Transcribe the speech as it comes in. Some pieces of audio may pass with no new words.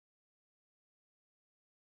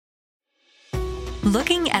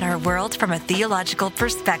Looking at our world from a theological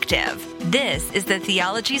perspective. This is the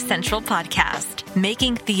Theology Central Podcast,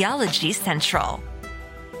 making theology central.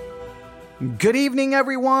 Good evening,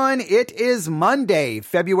 everyone. It is Monday,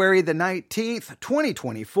 February the 19th,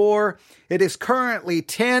 2024. It is currently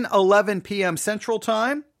 10:11 p.m. Central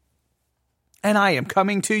Time, and I am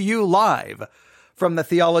coming to you live from the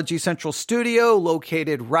Theology Central studio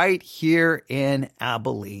located right here in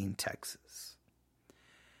Abilene, Texas.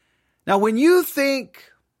 Now, when you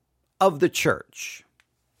think of the church,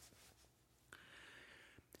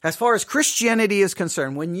 as far as Christianity is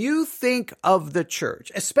concerned, when you think of the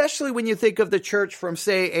church, especially when you think of the church from,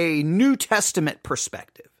 say, a New Testament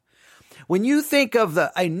perspective, when you think of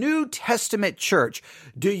a New Testament church,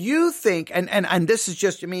 do you think, and this is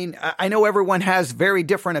just, I know everyone has very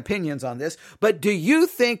different opinions on this, but do you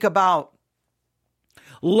think about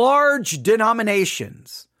large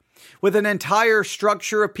denominations with an entire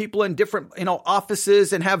structure of people in different,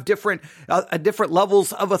 offices and have different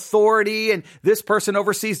levels of authority, and this person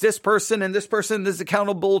oversees this person, and this person is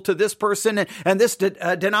accountable to this person, and this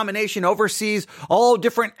denomination oversees all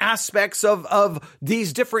different aspects of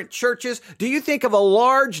these different churches? Do you think of a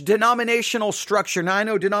large denominational structure? Now, I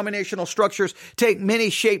know denominational structures take many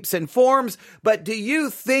shapes and forms, but do you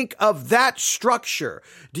think of that structure?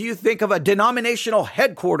 Do you think of a denominational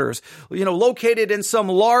headquarters, located in some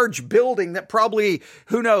large building that probably,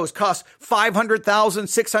 who knows, costs $500,000,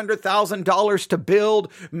 $600,000 to build?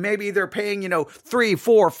 Maybe they're paying, $3,000,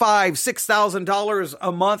 $4,000, $5,000, $6,000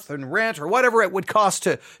 a month in rent, or whatever it would cost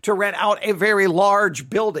to rent out a very large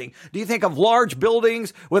building. Do you think of large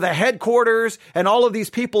buildings with a headquarters and all of these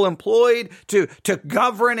people employed to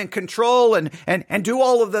govern and control and do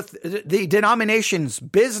all of the denomination's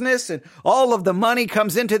business, and all of the money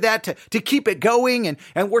comes into that to keep it going?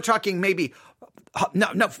 And we're talking maybe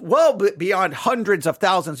well beyond hundreds of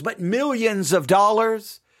thousands, but millions of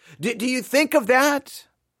dollars. Do you think of that?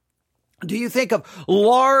 Do you think of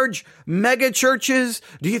large mega churches?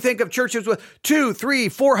 Do you think of churches with 200,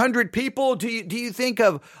 300, 400 people? Do you think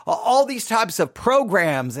of all these types of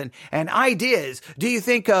programs and ideas? Do you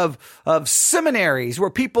think of seminaries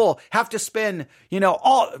where people have to spend,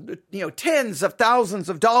 tens of thousands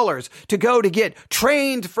of dollars to go to get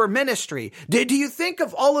trained for ministry? Do you think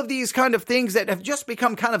of all of these kind of things that have just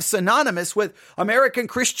become kind of synonymous with American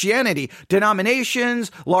Christianity?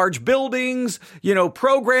 Denominations, large buildings,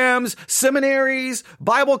 programs, seminaries,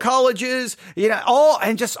 Bible colleges,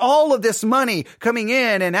 all of this money coming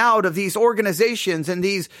in and out of these organizations and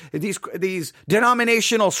these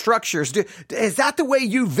denominational structures. Is that the way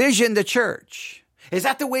you vision the church? Is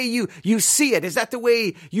that the way you see it? Is that the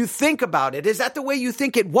way you think about it? Is that the way you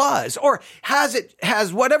think it was? Or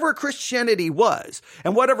has whatever Christianity was,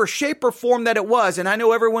 and whatever shape or form that it was, and I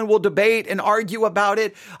know everyone will debate and argue about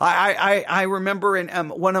it. I remember in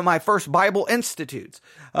one of my first Bible institutes,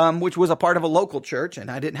 which was a part of a local church, and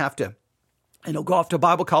I didn't have to go off to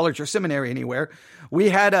Bible college or seminary anywhere. We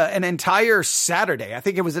had an entire Saturday. I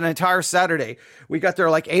think it was an entire Saturday. We got there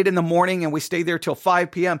like 8 a.m. and we stayed there till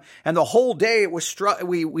 5 p.m. And the whole day it was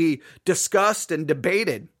we discussed and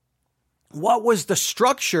debated what was the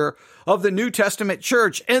structure of the New Testament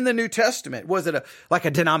church in the New Testament. Was it like a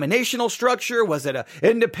denominational structure? Was it an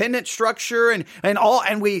independent structure? And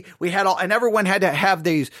everyone had to have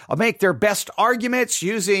these, make their best arguments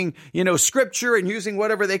using, scripture and using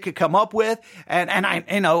whatever they could come up with.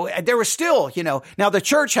 There was still, now the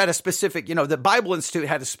church had a specific, the Bible Institute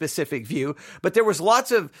had a specific view, but there was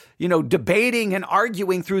lots of, debating and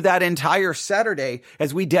arguing through that entire Saturday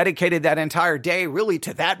as we dedicated that entire day really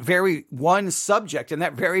to that very one subject and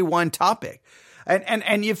that very one topic.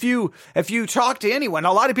 And if you talk to anyone,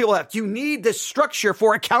 a lot of people have, you need this structure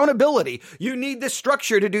for accountability. You need this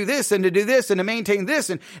structure to do this and to do this and to maintain this,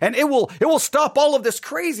 and it will stop all of this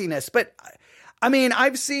craziness. But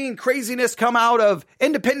I've seen craziness come out of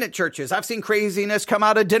independent churches. I've seen craziness come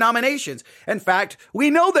out of denominations. In fact, we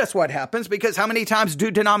know that's what happens, because how many times do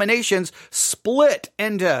denominations split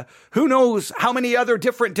into who knows how many other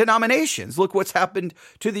different denominations? Look what's happened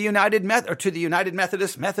to the United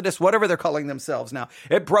Methodist, whatever they're calling themselves now.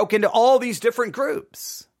 It broke into all these different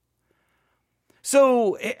groups.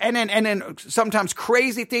 So, and then sometimes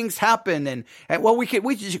crazy things happen, and we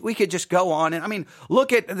could just go on. And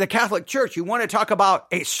look at the Catholic Church. You want to talk about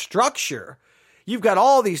a structure. You've got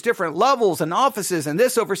all these different levels and offices, and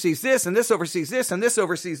this oversees this, and this oversees this, and this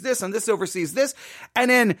oversees this, and this oversees this. And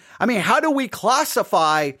then, how do we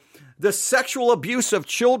classify the sexual abuse of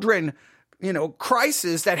children,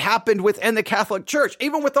 crisis that happened within the Catholic Church?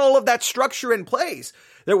 Even with all of that structure in place,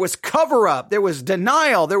 there was cover up, there was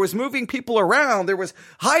denial, there was moving people around, there was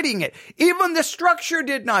hiding it. Even the structure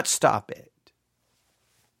did not stop it.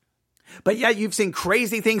 But yet you've seen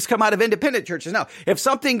crazy things come out of independent churches. Now, if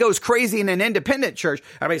something goes crazy in an independent church,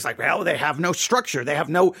 everybody's like, well, they have no structure. They have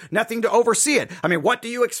nothing to oversee it. I mean, what do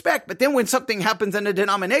you expect? But then when something happens in a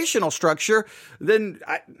denominational structure, then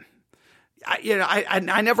I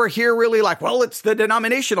never hear really like, well, it's the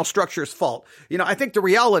denominational structure's fault. I think the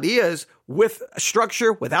reality is with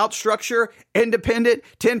structure, without structure, independent,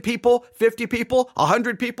 10 people, 50 people,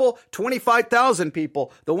 100 people, 25,000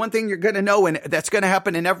 people. The one thing you're going to know, and that's going to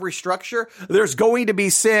happen in every structure, there's going to be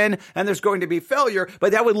sin and there's going to be failure,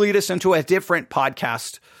 but that would lead us into a different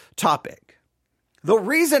podcast topic. The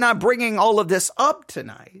reason I'm bringing all of this up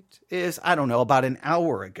tonight is, I don't know, about an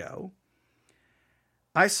hour ago,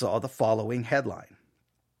 I saw the following headline.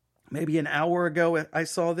 Maybe an hour ago I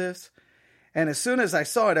saw this. And as soon as I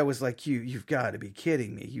saw it, I was like, you've got to be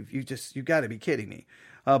kidding me. You've got to be kidding me.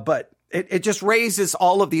 But it just raises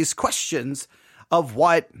all of these questions of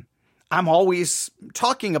what I'm always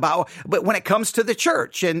talking about. But when it comes to the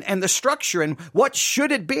church and the structure and what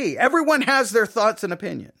should it be, everyone has their thoughts and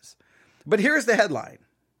opinions. But here's the headline.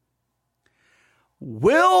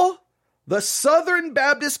 Will the Southern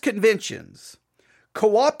Baptist Convention's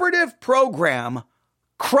Cooperative Program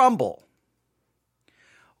crumble?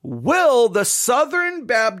 Will the Southern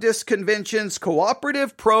Baptist Convention's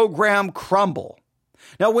Cooperative Program crumble?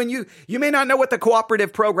 Now, when you may not know what the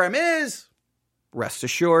Cooperative Program is, rest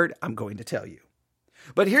assured, I'm going to tell you.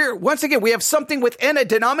 But here, once again, we have something within a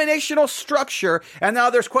denominational structure, and now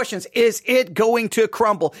there's questions. Is it going to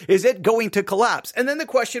crumble? Is it going to collapse? And then the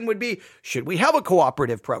question would be, should we have a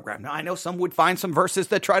cooperative program? Now, I know some would find some verses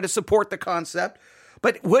that try to support the concept,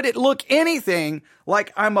 but would it look anything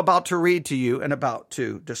like I'm about to read to you and about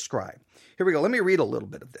to describe? Here we go. Let me read a little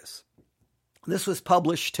bit of this. This was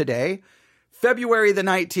published today, February the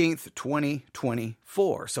 19th,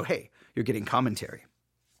 2024. So, hey, you're getting commentary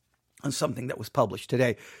on something that was published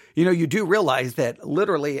today. You do realize that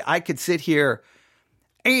literally I could sit here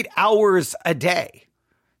 8 hours a day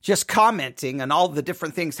just commenting on all the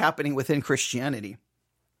different things happening within Christianity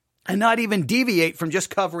and not even deviate from just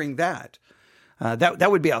covering that. That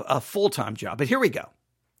would be a full-time job. But here we go.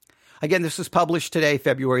 Again, this was published today,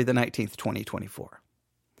 February the 19th, 2024.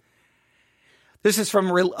 This is from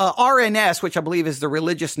RNS, which I believe is the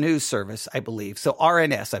Religious News Service, I believe. So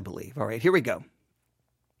RNS, I believe. All right, here we go.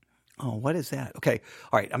 Oh, what is that? Okay.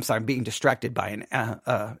 All right. I'm sorry. I'm being distracted by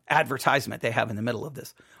an advertisement they have in the middle of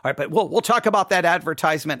this. All right. But we'll talk about that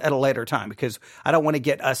advertisement at a later time because I don't want to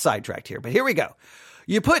get sidetracked here. But here we go.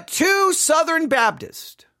 You put two Southern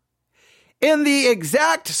Baptists in the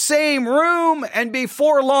exact same room, and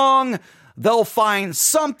before long, they'll find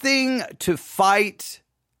something to fight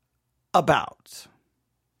about.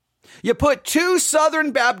 You put two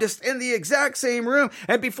Southern Baptists in the exact same room,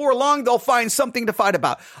 and before long, they'll find something to fight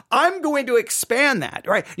about. I'm going to expand that,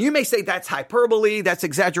 right? You may say that's hyperbole, that's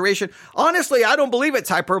exaggeration. Honestly, I don't believe it's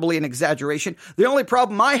hyperbole and exaggeration. The only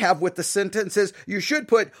problem I have with the sentence is you should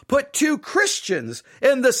put two Christians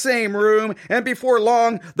in the same room, and before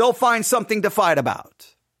long, they'll find something to fight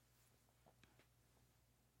about.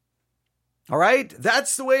 All right?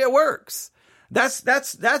 That's the way it works. That's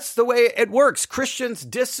the way it works. Christians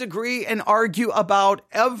disagree and argue about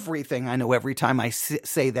everything. I know every time I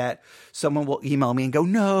say that, someone will email me and go,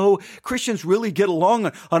 no, Christians really get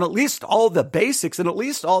along on at least all the basics and at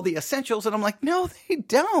least all the essentials. And I'm like, no, they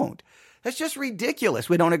don't. That's just ridiculous.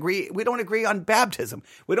 We don't agree. We don't agree on baptism.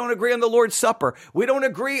 We don't agree on the Lord's Supper. We don't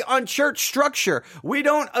agree on church structure. We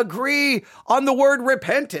don't agree on the word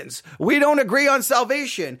repentance. We don't agree on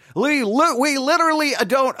salvation. We literally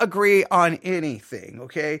don't agree on anything,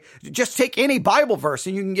 okay? Just take any Bible verse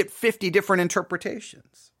and you can get 50 different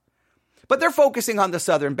interpretations. But they're focusing on the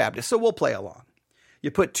Southern Baptists, so we'll play along.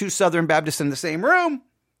 You put two Southern Baptists in the same room,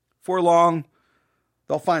 for long,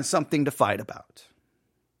 they'll find something to fight about.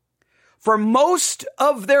 For most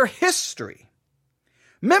of their history,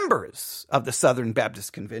 members of the Southern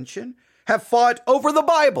Baptist Convention have fought over the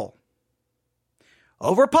Bible,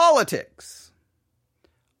 over politics,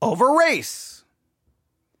 over race,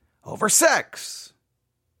 over sex,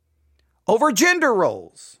 over gender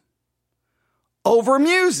roles, over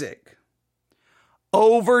music,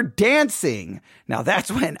 over dancing. Now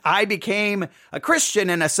that's when I became a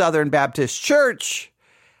Christian in a Southern Baptist church.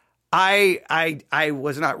 I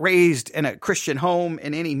was not raised in a Christian home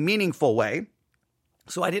in any meaningful way,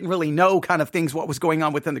 so I didn't really know kind of things, what was going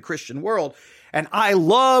on within the Christian world. And I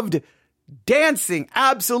loved dancing,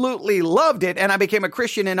 absolutely loved it. And I became a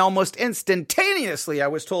Christian, and almost instantaneously I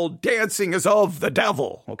was told dancing is of the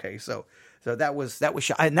devil. Okay, so that was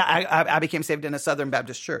I became saved in a Southern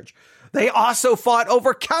Baptist church. They also fought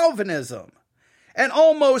over Calvinism and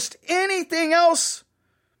almost anything else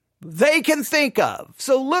they can think of.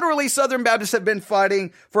 So literally, Southern Baptists have been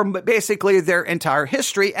fighting for basically their entire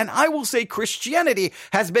history. And I will say Christianity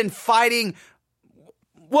has been fighting,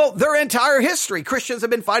 well, their entire history. Christians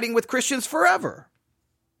have been fighting with Christians forever.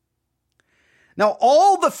 Now,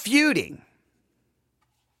 all the feuding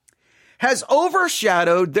has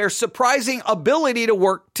overshadowed their surprising ability to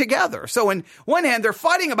work together. So on one hand, they're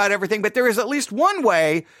fighting about everything, but there is at least one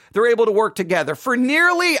way they're able to work together. For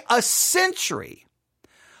nearly a century,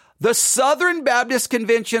 the Southern Baptist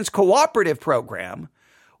Convention's Cooperative Program,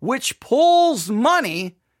 which pulls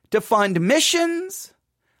money to fund missions,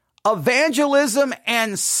 evangelism,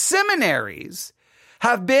 and seminaries,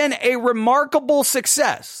 have been a remarkable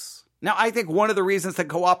success. Now, I think one of the reasons the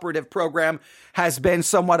cooperative program has been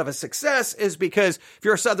somewhat of a success is because if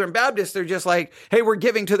you're a Southern Baptist, they're just like, hey, we're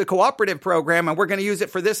giving to the cooperative program and we're going to use it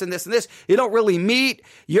for this and this and this. You don't really meet.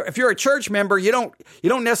 If you're a church member, you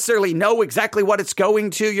don't necessarily know exactly what it's going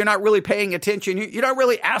to. You're not really paying attention. You're not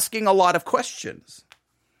really asking a lot of questions.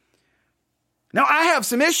 Now, I have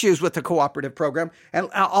some issues with the cooperative program, and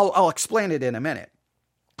I'll explain it in a minute.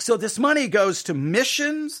 So this money goes to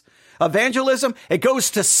missions, evangelism, it goes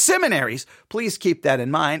to seminaries. Please keep that in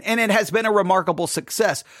mind. And it has been a remarkable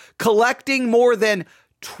success, collecting more than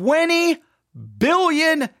 $20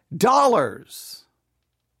 billion.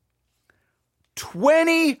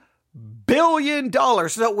 $20 billion.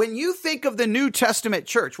 So when you think of the New Testament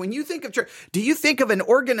church, when you think of church, do you think of an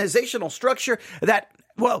organizational structure that,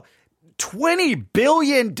 well, $20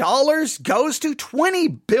 billion goes to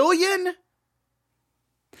 $20 billion?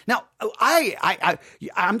 Now,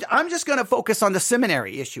 I'm just going to focus on the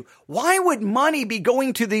seminary issue. Why would money be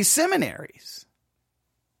going to these seminaries?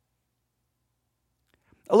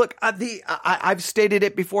 Look, I've stated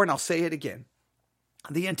it before and I'll say it again.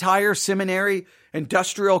 The entire seminary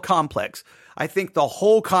industrial complex, I think the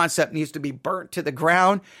whole concept needs to be burnt to the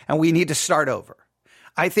ground and we need to start over.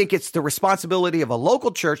 I think it's the responsibility of a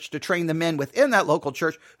local church to train the men within that local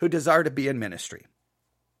church who desire to be in ministry.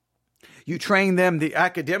 You train them the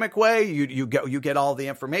academic way. You get all the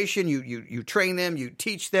information. You train them. You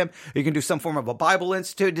teach them. You can do some form of a Bible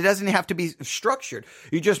institute. It doesn't have to be structured.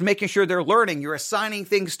 You're just making sure they're learning. You're assigning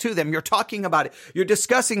things to them. You're talking about it. You're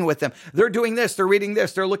discussing with them. They're doing this. They're reading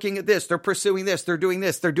this. They're looking at this. They're pursuing this. They're doing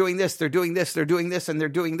this. They're doing this. They're doing this. They're doing this. And they're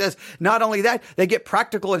doing this. Not only that, they get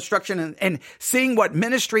practical instruction and seeing what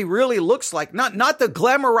ministry really looks like. Not the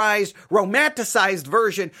glamorized, romanticized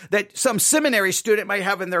version that some seminary student might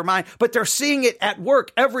have in their mind, but they're seeing it at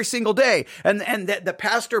work every single day. And the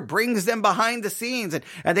pastor brings them behind the scenes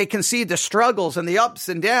and they can see the struggles and the ups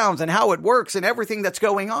and downs and how it works and everything that's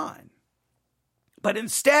going on. But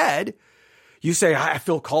instead, you say, I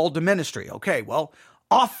feel called to ministry. Okay, well,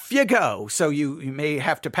 off you go. So you may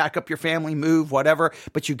have to pack up your family, move, whatever,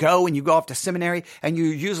 but you go off to seminary and you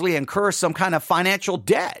usually incur some kind of financial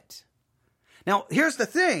debt. Now, here's the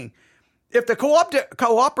thing. If the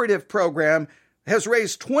cooperative program has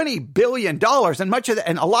raised $20 billion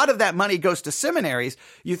and a lot of that money goes to seminaries,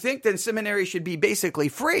 you think then seminaries should be basically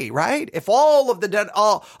free, right? If all of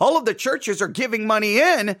the churches are giving money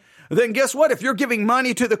in, then guess what? If you're giving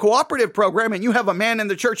money to the cooperative program and you have a man in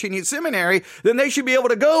the church who needs seminary, then they should be able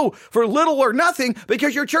to go for little or nothing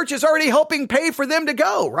because your church is already helping pay for them to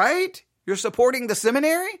go, right? You're supporting the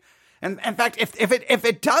seminary? And in fact, if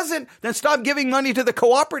it doesn't, then stop giving money to the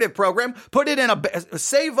cooperative program, put it in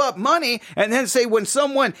save up money, and then say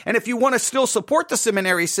and if you want to still support the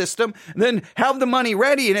seminary system, then have the money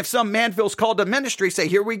ready. And if some man feels called to ministry, say,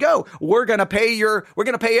 here we go. We're going to pay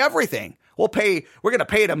everything. We're going to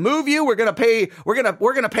pay to move you. We're going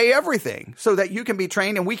to pay everything so that you can be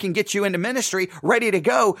trained and we can get you into ministry ready to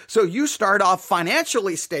go. So you start off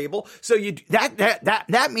financially stable. So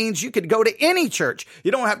that means you could go to any church. You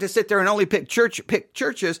don't have to sit there and only pick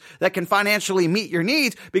churches that can financially meet your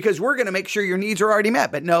needs because we're going to make sure your needs are already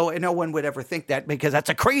met. But no one would ever think that because that's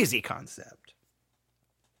a crazy concept.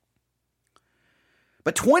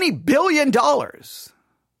 But $20 billion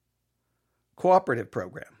cooperative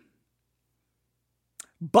program.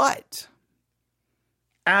 But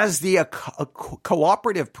as the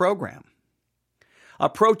cooperative program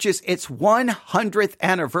approaches its 100th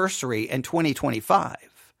anniversary in 2025,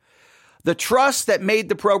 the trust that made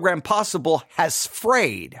the program possible has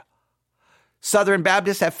frayed. Southern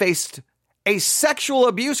Baptists have faced a sexual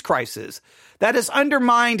abuse crisis that has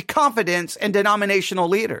undermined confidence in denominational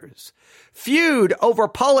leaders, feud over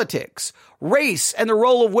politics, race, and the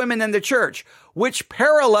role of women in the church, which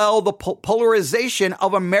parallel the polarization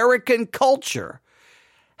of American culture,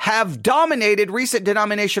 have dominated recent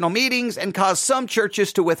denominational meetings and caused some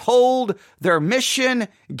churches to withhold their mission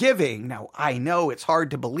giving. Now, I know it's hard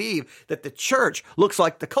to believe that the church looks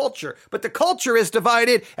like the culture, but the culture is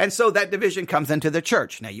divided, and so that division comes into the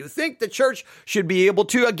church. Now, you think the church should be able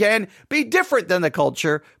to, again, be different than the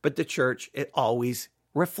culture, but the church, it always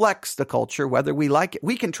reflects the culture, whether we like it.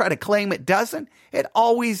 We can try to claim it doesn't. It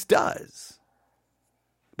always does.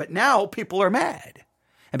 But now people are mad.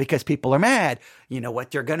 And because people are mad, you know what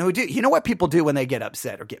they're going to do? You know what people do when they get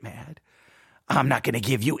upset or get mad? I'm not going to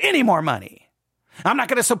give you any more money. I'm not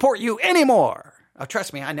going to support you anymore. Oh,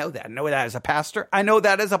 trust me, I know that. I know that as a pastor. I know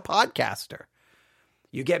that as a podcaster.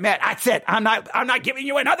 You get mad. I said, I'm not giving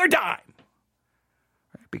you another dime.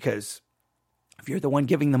 Because if you're the one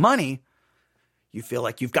giving the money, you feel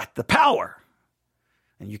like you've got the power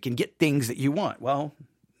and you can get things that you want. Well,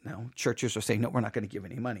 no, churches are saying, no, we're not going to give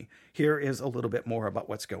any money. Here is a little bit more about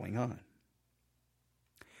what's going on.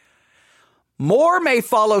 More may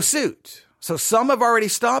follow suit. So some have already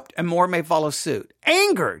stopped and more may follow suit.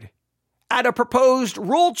 Angered at a proposed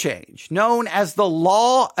rule change known as the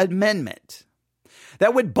Law Amendment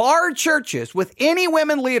that would bar churches with any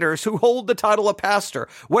women leaders who hold the title of pastor,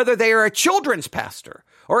 whether they are a children's pastor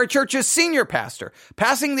or a church's senior pastor.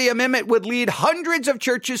 Passing the amendment would lead hundreds of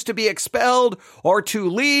churches to be expelled or to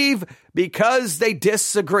leave because they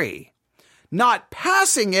disagree. Not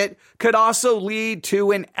passing it could also lead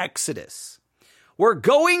to an exodus. We're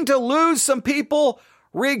going to lose some people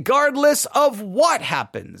regardless of what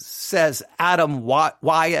happens, says Adam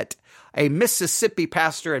Wyatt, a Mississippi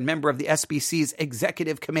pastor and member of the SBC's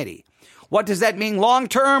executive committee. What does that mean long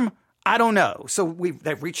term? I don't know. So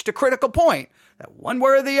they've reached a critical point that one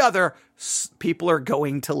way or the other, people are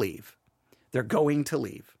going to leave. They're going to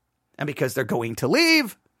leave. And because they're going to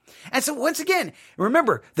leave, and so once again,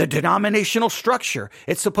 remember the denominational structure.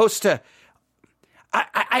 It's supposed to,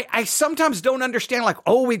 I sometimes don't understand, like,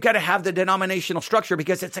 oh, we've got to have the denominational structure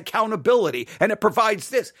because it's accountability and it provides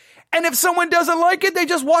this. And if someone doesn't like it, they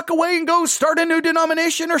just walk away and go start a new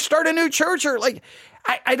denomination or start a new church, or like,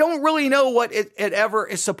 I don't really know what it ever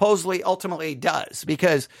is supposedly ultimately does,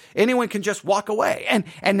 because anyone can just walk away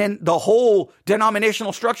and then the whole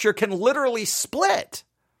denominational structure can literally split.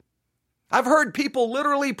 I've heard people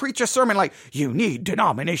literally preach a sermon like, you need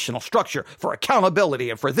denominational structure for accountability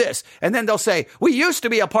and for this. And then they'll say, we used to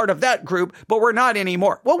be a part of that group, but we're not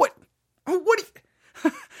anymore. Well, what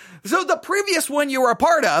so the previous one you were a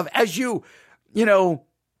part of, as you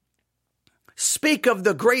speak of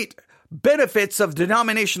the great benefits of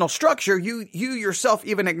denominational structure, you yourself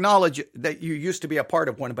even acknowledge that you used to be a part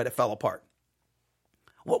of one, but it fell apart.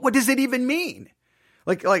 What does it even mean?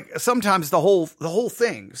 Like sometimes the whole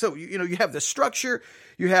thing. So, you have the structure,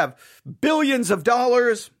 you have billions of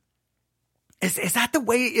dollars. Is that the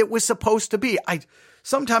way it was supposed to be? I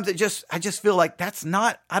just feel like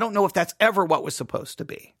I don't know if that's ever what was supposed to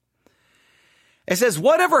be. It says,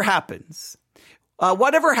 whatever happens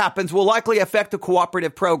will likely affect the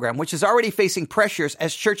cooperative program, which is already facing pressures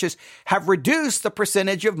as churches have reduced the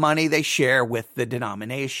percentage of money they share with the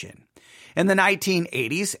denomination. In the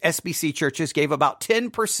 1980s, SBC churches gave about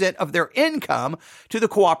 10% of their income to the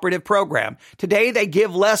cooperative program. Today, they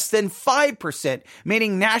give less than 5%,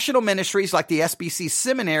 meaning national ministries like the SBC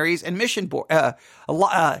seminaries and mission board,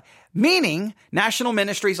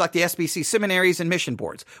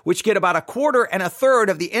 which get about a quarter and a third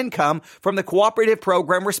of the income from the cooperative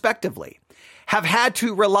program, respectively, have had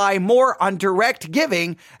to rely more on direct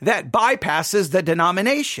giving that bypasses the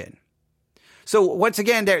denomination. So once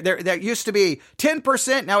again, there used to be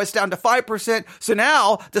 10%. Now it's down to 5%. So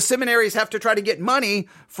now the seminaries have to try to get money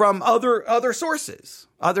from other sources,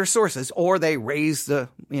 or they raise the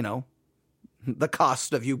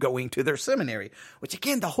cost of you going to their seminary, which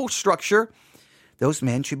again, the whole structure, those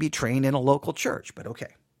men should be trained in a local church, but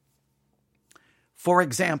okay. For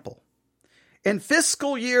example, in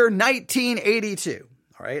fiscal year 1982,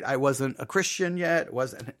 all right, I wasn't a Christian yet,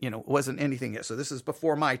 wasn't anything yet. So this is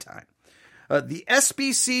before my time. The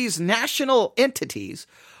SBC's national entities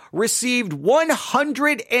received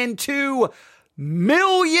 $102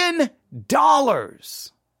 million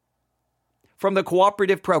from the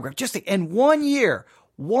cooperative program. Just in 1 year,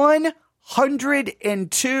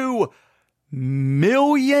 $102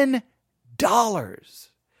 million.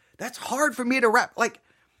 That's hard for me to wrap. Like,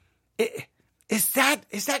 is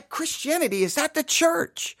that Christianity? Is that the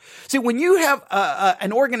church? See, when you have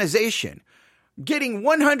an organization getting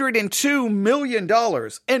 $102 million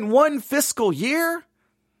in one fiscal year,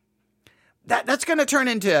 that's going to turn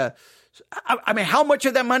into I mean, how much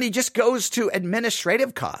of that money just goes to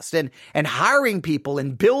administrative costs and hiring people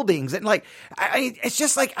and buildings? And like, it's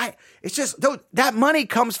just that money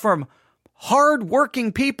comes from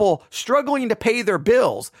hardworking people struggling to pay their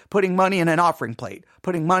bills, putting money in an offering plate,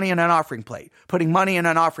 putting money in an offering plate, putting money in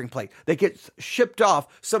an offering plate. That gets shipped off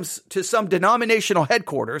to some denominational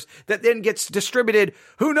headquarters that then gets distributed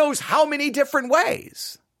who knows how many different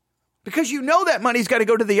ways. Because you know that money's got to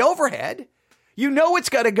go to the overhead. You know it's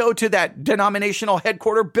got to go to that denominational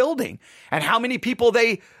headquarter building and how many people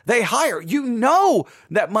they hire. You know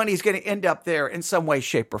that money's going to end up there in some way,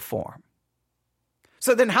 shape, or form.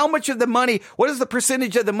 So then how much of the money, what is the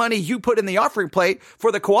percentage of the money you put in the offering plate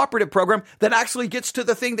for the cooperative program that actually gets to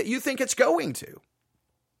the thing that you think it's going to?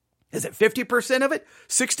 Is it 50% of it?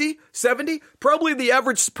 60, 70? Probably the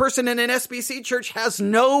average person in an SBC church has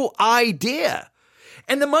no idea.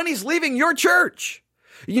 And the money's leaving your church.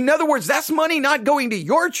 In other words, that's money not going to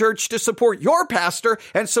your church to support your pastor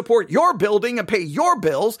and support your building and pay your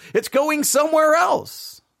bills. It's going somewhere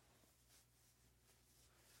else.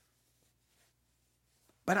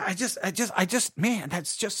 But man,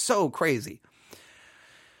 that's just so crazy.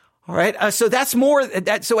 All right. So that's more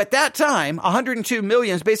that. So at that time, 102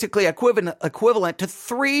 million is basically equivalent to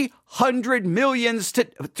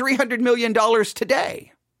 $300 million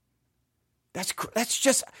today. That's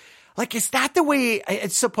just like, is that the way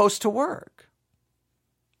it's supposed to work?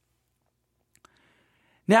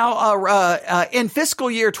 Now, in fiscal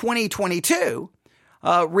year 2022,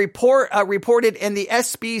 reported in the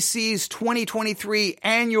SBC's 2023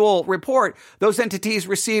 annual report, those entities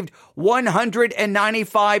received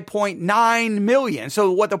 $195.9 million.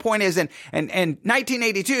 So what the point is, in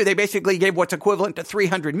 1982, they basically gave what's equivalent to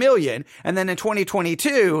 $300 million. And then in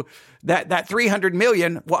 2022, that $300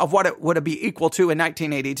 million of what it would be equal to in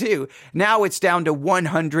 1982, now it's down to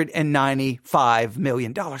 $195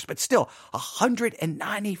 million. But still,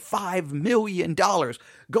 $195 million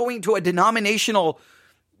going to a denominational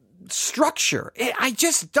structure. I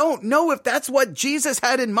just don't know if that's what Jesus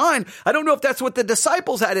had in mind. I don't know if that's what the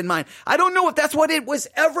disciples had in mind. I don't know if that's what it was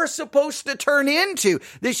ever supposed to turn into.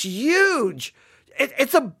 This huge,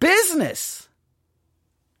 it's a business.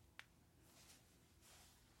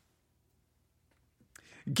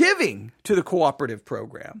 Giving to the cooperative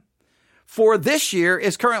program for this year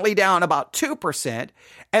is currently down about 2%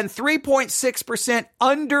 and 3.6%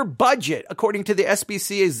 under budget, according to the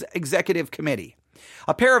SBC's executive committee.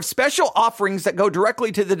 A pair of special offerings that go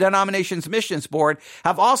directly to the denomination's missions board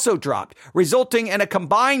have also dropped, resulting in a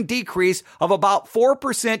combined decrease of about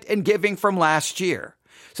 4% in giving from last year.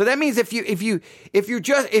 So that means if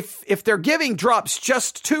their giving drops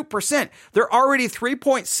just 2%, they're already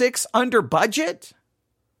 3.6 under budget.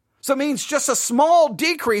 So it means just a small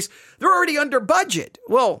decrease. They're already under budget.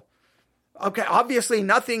 Well, okay, obviously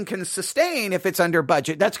nothing can sustain if it's under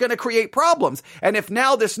budget. That's going to create problems. And if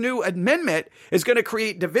now this new amendment is going to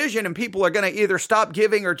create division and people are going to either stop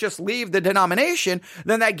giving or just leave the denomination,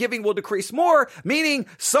 then that giving will decrease more, meaning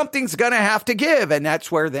something's going to have to give. And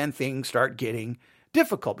that's where then things start getting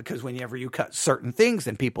difficult, because whenever you cut certain things,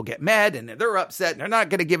 then people get mad and they're upset and they're not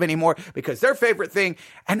going to give anymore because their favorite thing.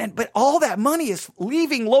 But all that money is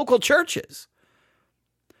leaving local churches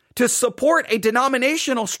to support a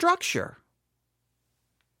denominational structure.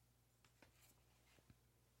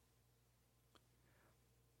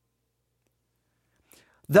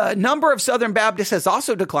 The number of Southern Baptists has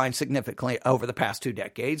also declined significantly over the past 2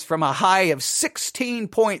 decades, from a high of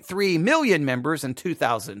 16.3 million members in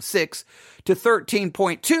 2006 to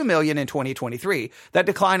 13.2 million in 2023. That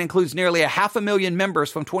decline includes nearly 500,000 members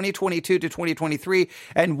from 2022 to 2023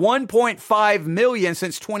 and 1.5 million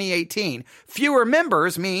since 2018. Fewer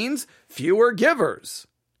members means fewer givers.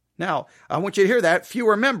 Now, I want you to hear that.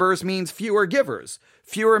 Fewer members means fewer givers.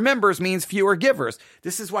 Fewer members means fewer givers.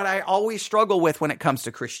 This is what I always struggle with when it comes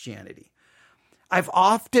to Christianity. I've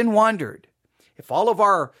often wondered if all of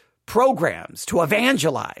our programs to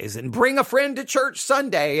evangelize and bring a friend to church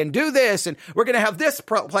Sunday and do this, and we're going to have this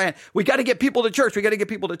plan. We got to get people to church. We got to get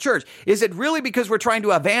people to church. Is it really because we're trying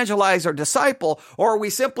to evangelize or disciple, or we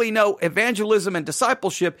simply know evangelism and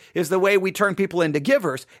discipleship is the way we turn people into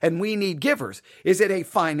givers, and we need givers? Is it a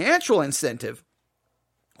financial incentive,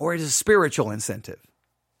 or is it a spiritual incentive?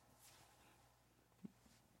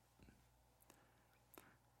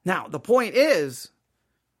 Now, the point is,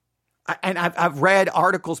 and I've read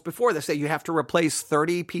articles before that say you have to replace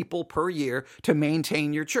 30 people per year to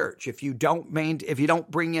maintain your church. If you don't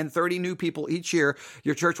bring in 30 new people each year,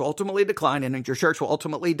 your church will ultimately decline and your church will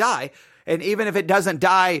ultimately die. And even if it doesn't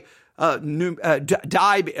die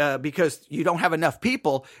because you don't have enough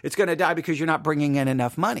people, it's going to die because you're not bringing in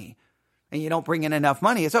enough money. and you don't bring in enough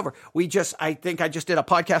money, it's over. I think I just did a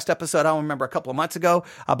podcast episode, I don't remember, a couple of months ago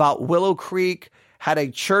about Willow Creek had a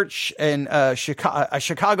church in a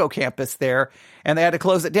Chicago campus there, and they had to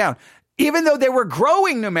close it down. Even though they were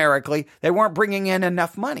growing numerically, they weren't bringing in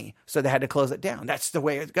enough money, so they had to close it down. That's the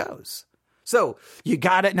way it goes. So you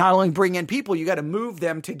got to not only bring in people, you got to move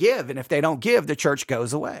them to give. And if they don't give, the church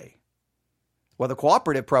goes away. Well, the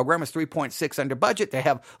cooperative program is 3.6 under budget. They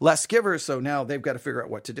have less givers, so now they've got to figure out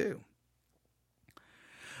what to do.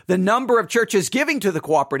 The number of churches giving to the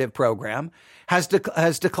cooperative program has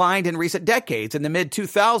declined in recent decades. In the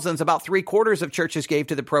mid-2000s, about 3/4 of churches gave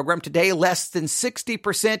to the program. Today, less than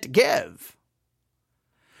 60% give.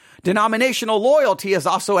 Denominational loyalty is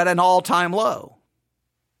also at an all-time low.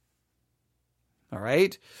 All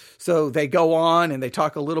right. So they go on and they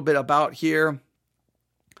talk a little bit about here.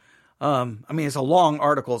 It's a long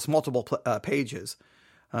article. It's multiple pages.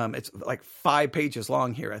 It's like 5 pages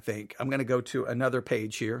long here, I think. I'm going to go to another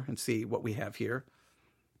page here and see what we have here.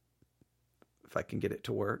 If I can get it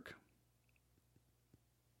to work.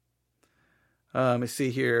 Let's see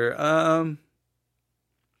here. I'm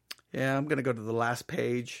going to go to the last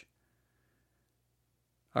page.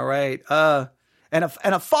 All right. And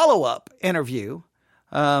a follow-up interview.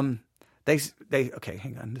 Okay,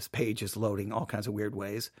 hang on. This page is loading all kinds of weird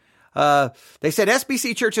ways. They said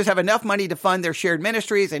SBC churches have enough money to fund their shared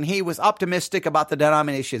ministries, and he was optimistic about the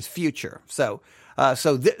denomination's future. So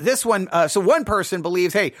one person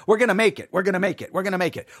believes, hey, we're going to make it. We're going to make it. We're going to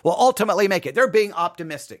make it. We'll ultimately make it. They're being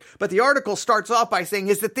optimistic. But the article starts off by saying,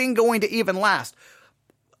 is the thing going to even last?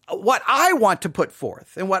 What I want to put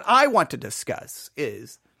forth and what I want to discuss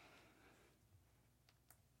is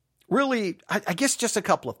really, I guess just a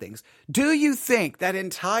couple of things. Do you think that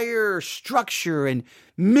entire structure and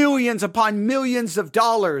millions upon millions of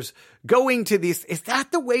dollars going to these, is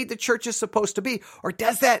that the way the church is supposed to be? Or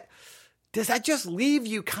does that just leave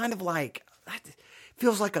you kind of like, it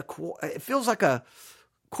feels like a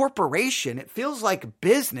corporation. It feels like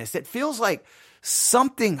business. It feels like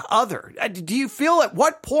something other. Do you feel at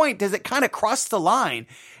what point does it kind of cross the line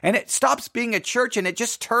and it stops being a church and it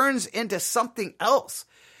just turns into something else?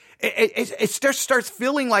 It just starts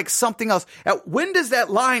feeling like something else. When does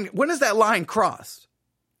that line cross?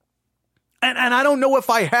 And I don't know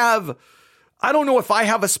if I have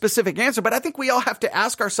a specific answer, but I think we all have to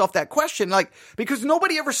ask ourselves that question, because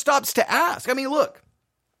nobody ever stops to ask. I mean, look,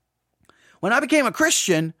 when I became a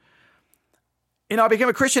Christian, I became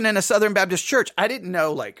a Christian in a Southern Baptist church. I didn't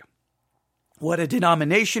know what a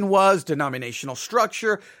denomination was, denominational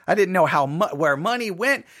structure. I didn't know where money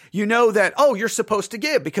went. You know that, you're supposed to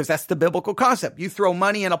give because that's the biblical concept. You throw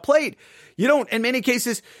money in a plate. In many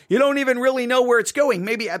cases, you don't even really know where it's going.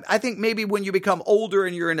 I think maybe when you become older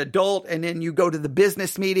and you're an adult and then you go to the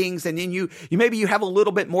business meetings and then you have a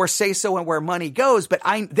little bit more say-so in where money goes. But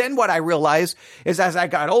then what I realized is as I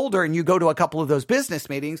got older and you go to a couple of those business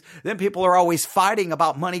meetings, then people are always fighting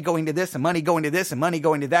about money going to this and money going to this and money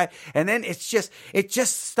going to that. And then it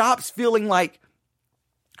just stops feeling like,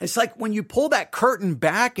 it's like when you pull that curtain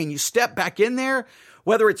back and you step back in there,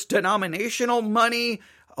 whether it's denominational money,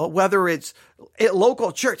 or whether it's at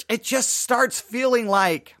local church, it just starts feeling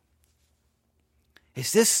like,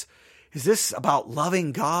 is this about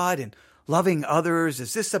loving God and loving others?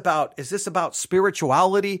 Is this about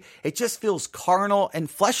spirituality? It just feels carnal and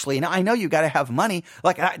fleshly. Now, I know you got to have money.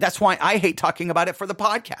 That's why I hate talking about it for the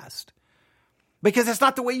podcast, because it's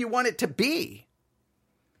not the way you want it to be.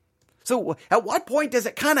 So at what point does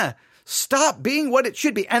it kind of stop being what it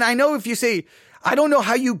should be? And I know if you say, I don't know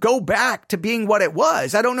how you go back to being what it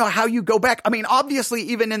was. I don't know how you go back. I mean, obviously,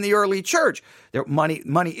 even in the early church,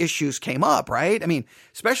 money issues came up, right? I mean,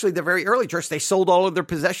 especially the very early church, they sold all of their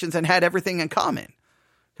possessions and had everything in common.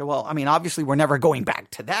 Okay, well, I mean, obviously, we're never going back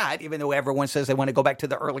to that, even though everyone says they want to go back to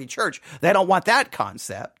the early church. They don't want that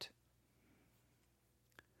concept.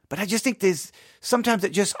 But I just think sometimes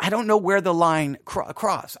I don't know where the line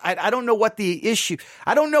cross. I don't know what the issue,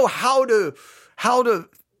 I don't know how to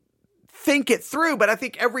think it through, but I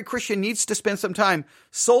think every Christian needs to spend some time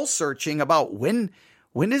soul searching about when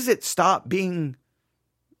does it stop being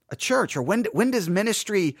a church, or when does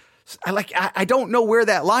ministry, I don't know where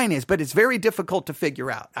that line is, but it's very difficult to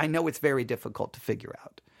figure out. I know it's very difficult to figure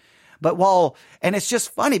out. But and it's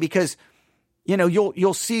just funny because,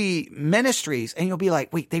 you'll see ministries and you'll be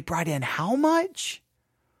like, wait, they brought in how much?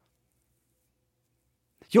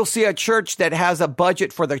 You'll see a church that has a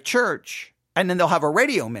budget for the church, and then they'll have a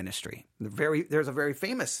radio ministry. There's a very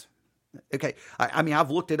famous, okay.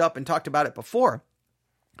 I've looked it up and talked about it before.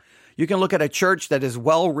 You can look at a church that is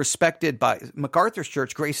well respected by MacArthur's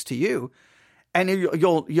church, Grace to You. and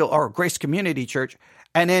you'll or Grace Community Church,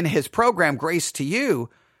 and in his program, Grace to You,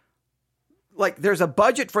 like there's a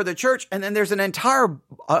budget for the church, and then there's an entire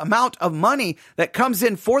amount of money that comes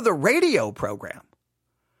in for the radio program.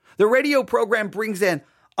 The radio program brings in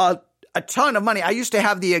a ton of money. I used to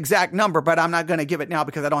have the exact number, but I'm not going to give it now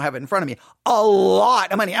because I don't have it in front of me. A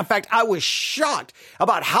lot of money. In fact, I was shocked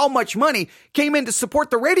about how much money came in to support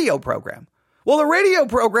the radio program. Well, the radio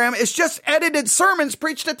program is just edited sermons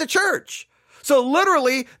preached at the church. So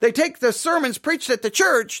literally, they take the sermons preached at the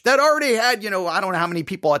church that already had, I don't know how many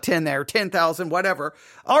people attend there, 10,000, whatever,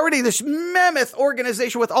 already this mammoth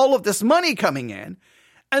organization with all of this money coming in.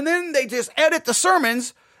 And then they just edit the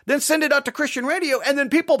sermons, then send it out to Christian radio, and then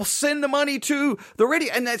people send the money to the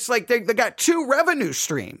radio. And it's like they got two revenue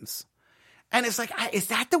streams. And it's like, is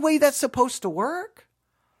that the way that's supposed to work?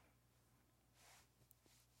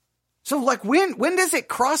 So like when does it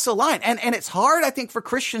cross a line? And it's hard, I think, for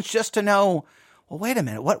Christians just to know, well, wait a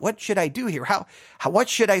minute, what should I do here? What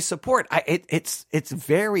should I support? It gets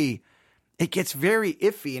very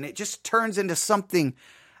iffy, and it just turns into something.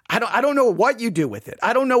 I don't know what you do with it.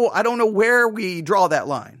 I don't know where we draw that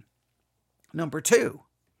line. Number two,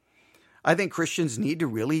 I think Christians need to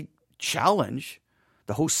really challenge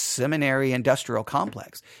the whole seminary industrial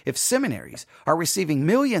complex. If seminaries are receiving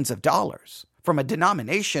millions of dollars from a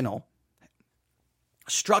denominational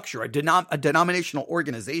structure, a denominational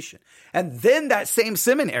organization, and then that same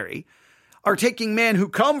seminary are taking men who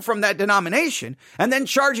come from that denomination and then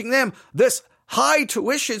charging them this high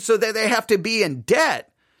tuition so that they have to be in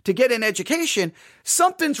debt to get an education,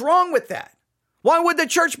 something's wrong with that. Why would the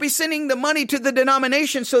church be sending the money to the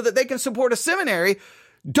denomination so that they can support a seminary?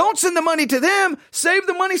 Don't send the money to them. Save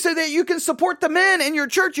the money so that you can support the men in your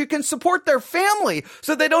church. You can support their family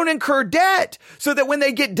so they don't incur debt, so that when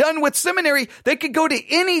they get done with seminary, they could go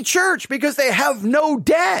to any church because they have no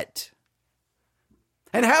debt,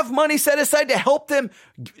 and have money set aside to help them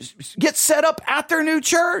get set up at their new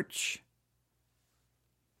church.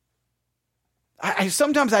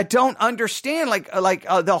 Sometimes I don't understand,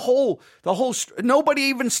 the whole, nobody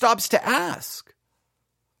even stops to ask.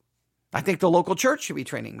 I think the local church should be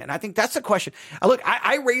training men. I think that's a question. Look,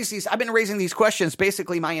 I've been raising these questions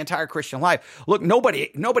basically my entire Christian life. Look,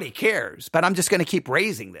 nobody cares, but I'm just going to keep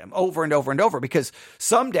raising them over and over and over, because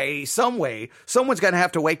someday, some way, someone's going to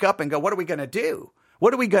have to wake up and go, what are we going to do?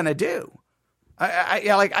 What are we going to do?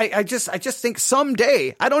 I just think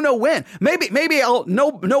someday, I don't know when, maybe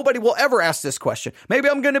nobody will ever ask this question. Maybe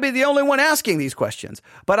I'm going to be the only one asking these questions,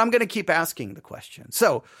 but I'm going to keep asking the question.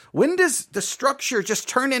 So when does the structure just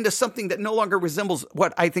turn into something that no longer resembles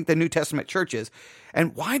what I think the New Testament church is?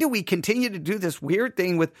 And why do we continue to do this weird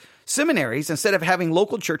thing with seminaries instead of having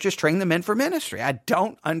local churches train the men for ministry? I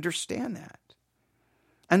don't understand that.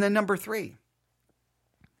 And then number three,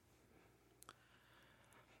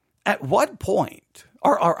 at what point,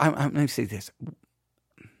 or let me say this,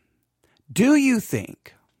 do you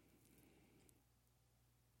think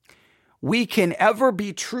we can ever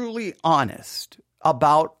be truly honest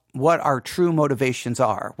about what our true motivations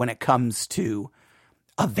are when it comes to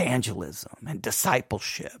evangelism and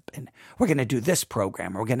discipleship? And we're going to do this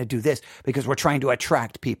program, or we're going to do this because we're trying to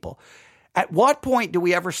attract people. At what point do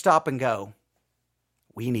we ever stop and go,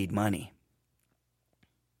 we need money?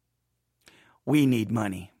 We need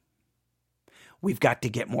money. We've got to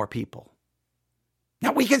get more people.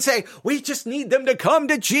 Now we can say, we just need them to come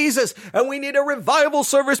to Jesus, and we need a revival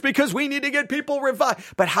service because we need to get people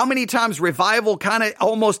revived. But how many times revival kind of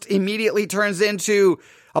almost immediately turns into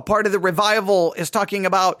a part of the revival is talking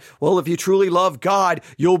about, well, if you truly love God,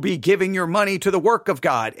 you'll be giving your money to the work of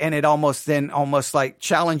God. And it almost like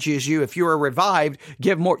challenges you. If you are revived,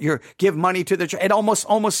 give money to the church. It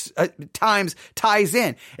almost times ties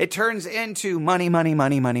in. It turns into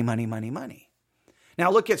money. Now,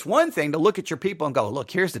 look, it's one thing to look at your people and go, look,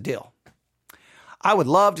 here's the deal. I would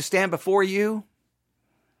love to stand before you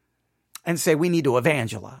and say, we need to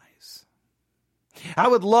evangelize. I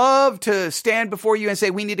would love to stand before you and say,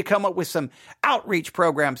 we need to come up with some outreach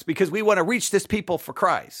programs because we want to reach this people for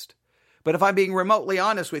Christ. But if I'm being remotely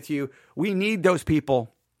honest with you, we need those people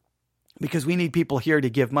because we need people here to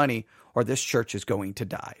give money, or this church is going to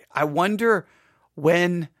die. I wonder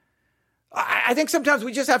when... I think sometimes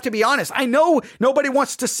we just have to be honest. I know nobody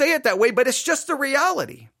wants to say it that way, but it's just the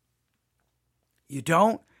reality. You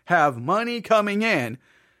don't have money coming in,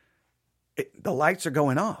 the lights are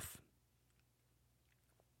going off.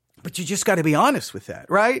 But you just got to be honest with that,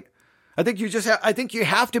 right? I think you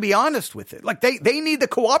have to be honest with it. Like they need the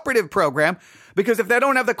cooperative program, because if they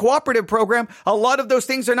don't have the cooperative program, a lot of those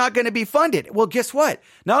things are not going to be funded. Well, guess what?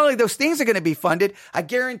 Not only those things are going to be funded, I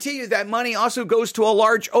guarantee you that money also goes to a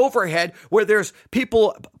large overhead where there's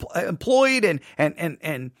people employed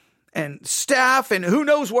and staff and who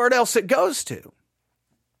knows where else it goes to.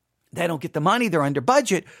 They don't get the money. They're under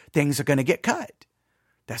budget. Things are going to get cut.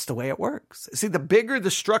 That's the way it works. See, the bigger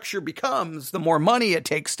the structure becomes, the more money it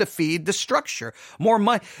takes to feed the structure. More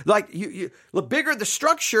money, the bigger the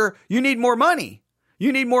structure, you need more money.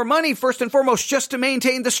 You need more money first and foremost just to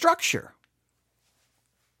maintain the structure.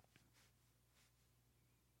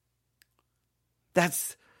 I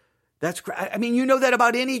mean, you know that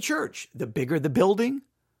about any church. The bigger the building,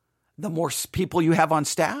 the more people you have on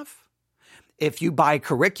staff. If you buy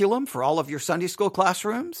curriculum for all of your Sunday school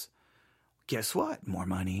classrooms, guess what? More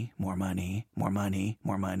money, more money, more money,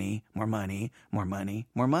 more money, more money, more money,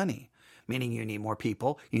 more money. Meaning you need more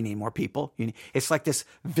people, you need more people. It's like this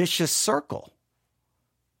vicious circle.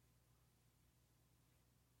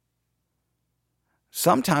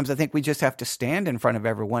 Sometimes I think we just have to stand in front of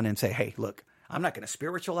everyone and say, hey, look, I'm not going to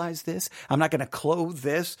spiritualize this. I'm not going to clothe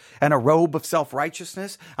this in a robe of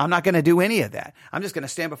self-righteousness. I'm not going to do any of that. I'm just going to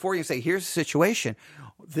stand before you and say, here's the situation.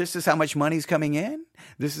 This is how much money is coming in.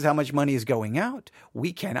 This is how much money is going out.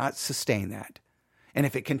 We cannot sustain that. And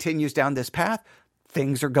if it continues down this path,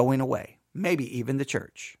 things are going away. Maybe even the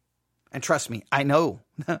church. And trust me, I know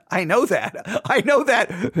that. I know that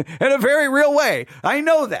in a very real way. I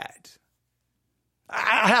know that.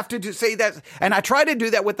 I have to say that. And I try to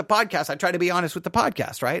do that with the podcast. I try to be honest with the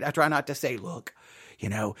podcast, right? I try not to say, look, you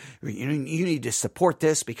need to support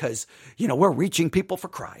this because, we're reaching people for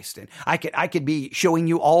Christ. And I could be showing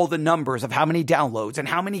you all the numbers of how many downloads and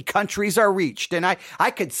how many countries are reached. And I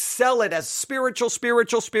could sell it as spiritual.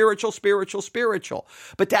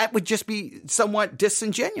 But that would just be somewhat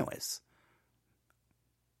disingenuous.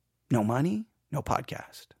 No money, no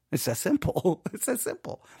podcast. It's that simple. It's that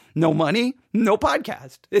simple. No money, no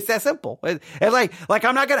podcast. It's that simple. And like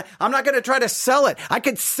I'm not gonna try to sell it. I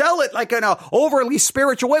could sell it like in an overly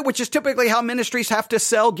spiritual way, which is typically how ministries have to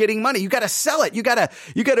sell getting money. You got to sell it. You got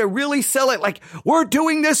to really sell it. Like, we're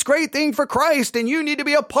doing this great thing for Christ, and you need to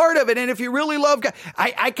be a part of it. And if you really love God,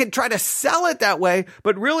 I could try to sell it that way,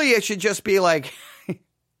 but really it should just be like,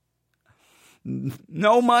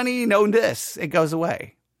 no money, no this. It goes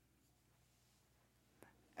away.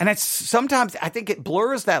 And it's sometimes I think it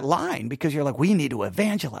blurs that line because you're like, we need to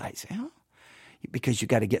evangelize. Because you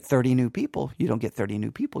got to get 30 new people. You don't get 30 new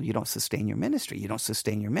people. You don't sustain your ministry. You don't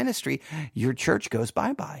sustain your ministry. Your church goes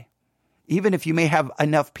bye-bye. Even if you may have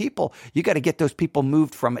enough people, you got to get those people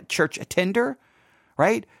moved from a church attender,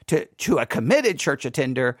 right, to a committed church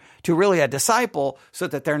attender, to really a disciple, so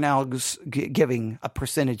that they're now giving a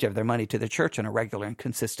percentage of their money to the church on a regular and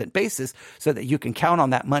consistent basis, so that you can count on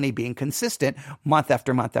that money being consistent month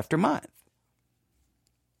after month after month.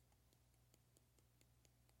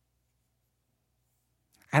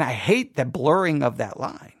 And I hate the blurring of that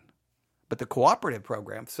line. But the cooperative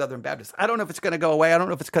program, Southern Baptist, I don't know if it's going to go away. I don't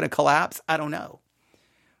know if it's going to collapse. I don't know.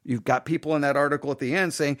 You've got people in that article at the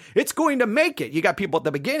end saying, it's going to make it. You got people at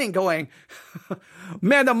the beginning going,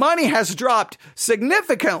 man, the money has dropped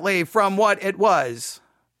significantly from what it was.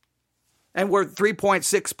 And we're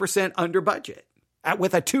 3.6% under budget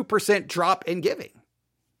with a 2% drop in giving.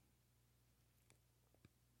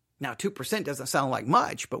 Now, 2% doesn't sound like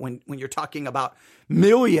much, but when you're talking about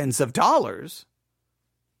millions of dollars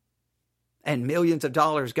and millions of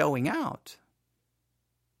dollars going out,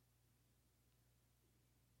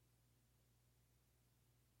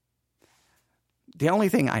 the only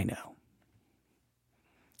thing I know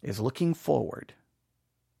is looking forward,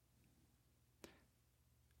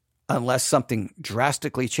 unless something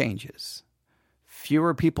drastically changes,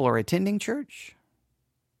 fewer people are attending church,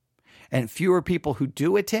 and fewer people who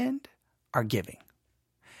do attend are giving.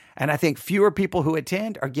 And I think fewer people who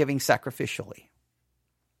attend are giving sacrificially.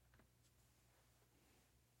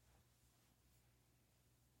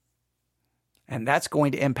 And that's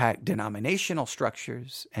going to impact denominational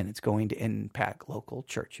structures, and it's going to impact local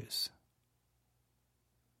churches.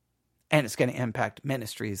 And it's going to impact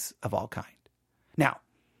ministries of all kind. Now,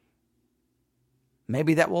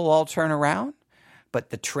 maybe that will all turn around, but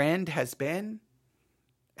the trend has been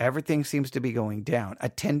everything seems to be going down.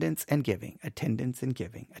 Attendance and giving, attendance and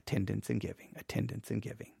giving, attendance and giving, attendance and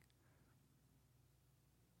giving.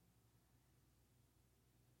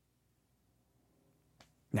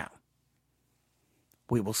 Now,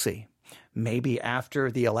 we will see. Maybe after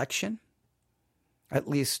the election, at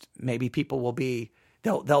least maybe people will be,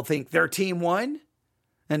 they'll think their team won,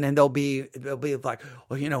 And then they'll be like,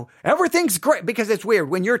 well, everything's great, because it's weird.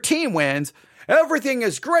 When your team wins, everything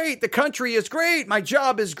is great. The country is great. My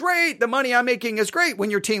job is great. The money I'm making is great. When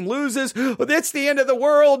your team loses, it's the end of the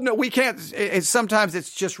world. No, we can't. Sometimes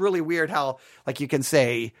it's just really weird how, like, you can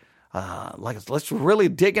say, let's really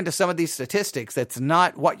dig into some of these statistics. That's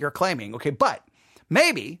not what you're claiming. Okay. But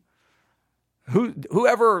maybe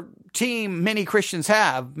whoever team many Christians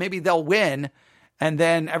have, maybe they'll win. And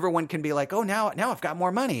then everyone can be like, oh, now I've got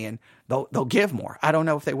more money, and they'll give more. I don't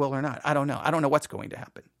know if they will or not. I don't know. I don't know what's going to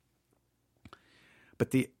happen.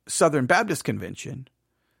 But the Southern Baptist Convention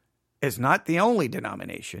is not the only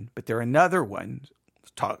denomination, but they're another one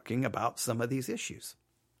talking about some of these issues.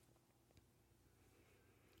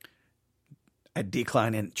 A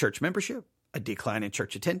decline in church membership, a decline in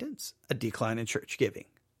church attendance, a decline in church giving.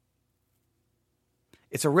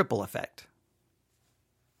 It's a ripple effect.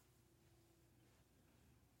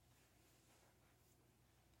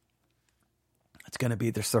 It's going to be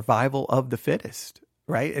the survival of the fittest,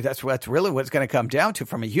 right? That's really what it's going to come down to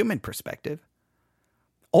from a human perspective.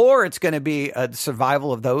 Or it's going to be a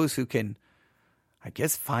survival of those who can, I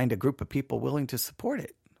guess, find a group of people willing to support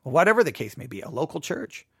it. Whatever the case may be, a local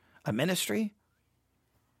church, a ministry,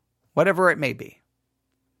 whatever it may be.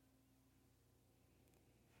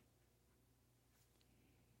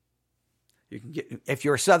 You can if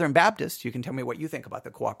you're a Southern Baptist, you can tell me what you think about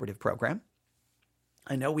the cooperative program.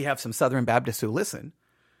 I know we have some Southern Baptists who listen,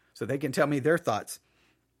 so they can tell me their thoughts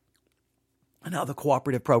on how the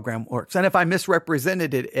cooperative program works. And if I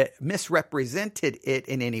misrepresented it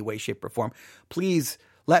in any way, shape, or form, please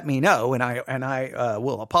let me know, and I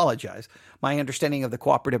will apologize. My understanding of the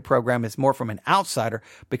cooperative program is more from an outsider,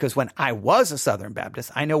 because when I was a Southern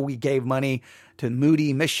Baptist, I know we gave money to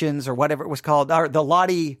Moody Missions or whatever it was called, or the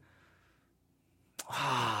Lottie.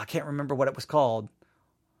 I can't remember what it was called.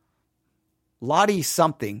 Lottie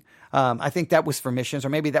something. I think that was for missions, or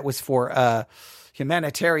maybe that was for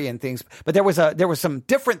humanitarian things. But there was some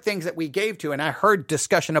different things that we gave to, and I heard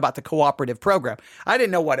discussion about the cooperative program. I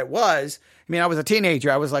didn't know what it was. I mean, I was a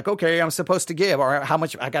teenager. I was like, okay, I'm supposed to give, or how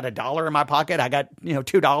much? I got $1 in my pocket. I got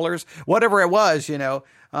 $2, whatever it was,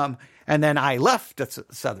 And then I left the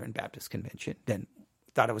Southern Baptist Convention. Then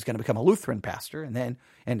thought I was going to become a Lutheran pastor, and then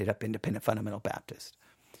ended up Independent Fundamental Baptist.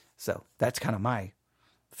 So that's kind of my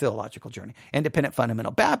theological journey. Independent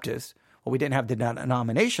Fundamental Baptist, well, we didn't have the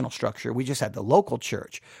denominational structure. We just had the local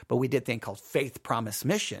church, but we did a thing called Faith Promise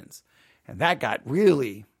Missions. And that got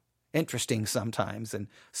really interesting sometimes. And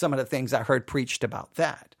some of the things I heard preached about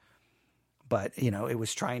that. But, it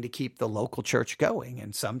was trying to keep the local church going.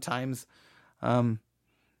 And sometimes,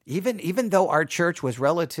 even though our church was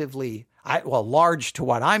relatively, large to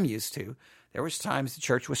what I'm used to, there was times the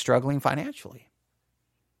church was struggling financially.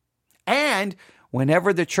 And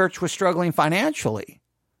whenever the church was struggling financially,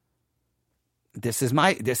 this is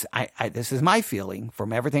my feeling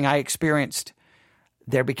from everything I experienced.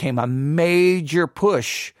 There became a major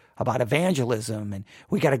push about evangelism, and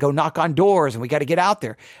we got to go knock on doors, and we got to get out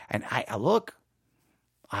there. And I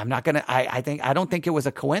don't think it was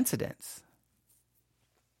a coincidence.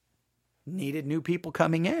 Needed new people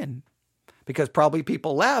coming in, because probably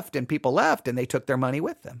people left, and they took their money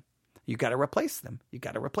with them. You got to replace them. You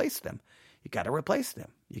got to replace them. You got to replace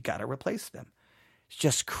them. You got to replace them. It's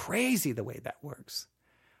just crazy the way that works,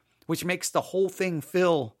 which makes the whole thing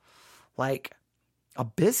feel like a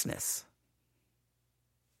business.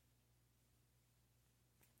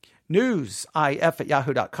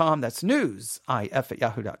 newsif@yahoo.com. That's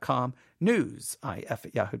newsif@yahoo.com.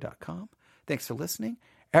 newsif@yahoo.com. Thanks for listening.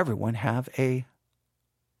 Everyone have a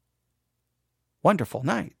wonderful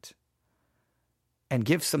night, and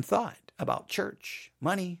give some thought about church,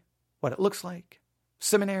 money, what it looks like,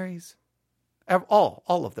 seminaries, all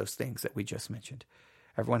of those things that we just mentioned.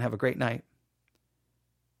 Everyone have a great night.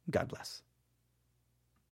 God bless.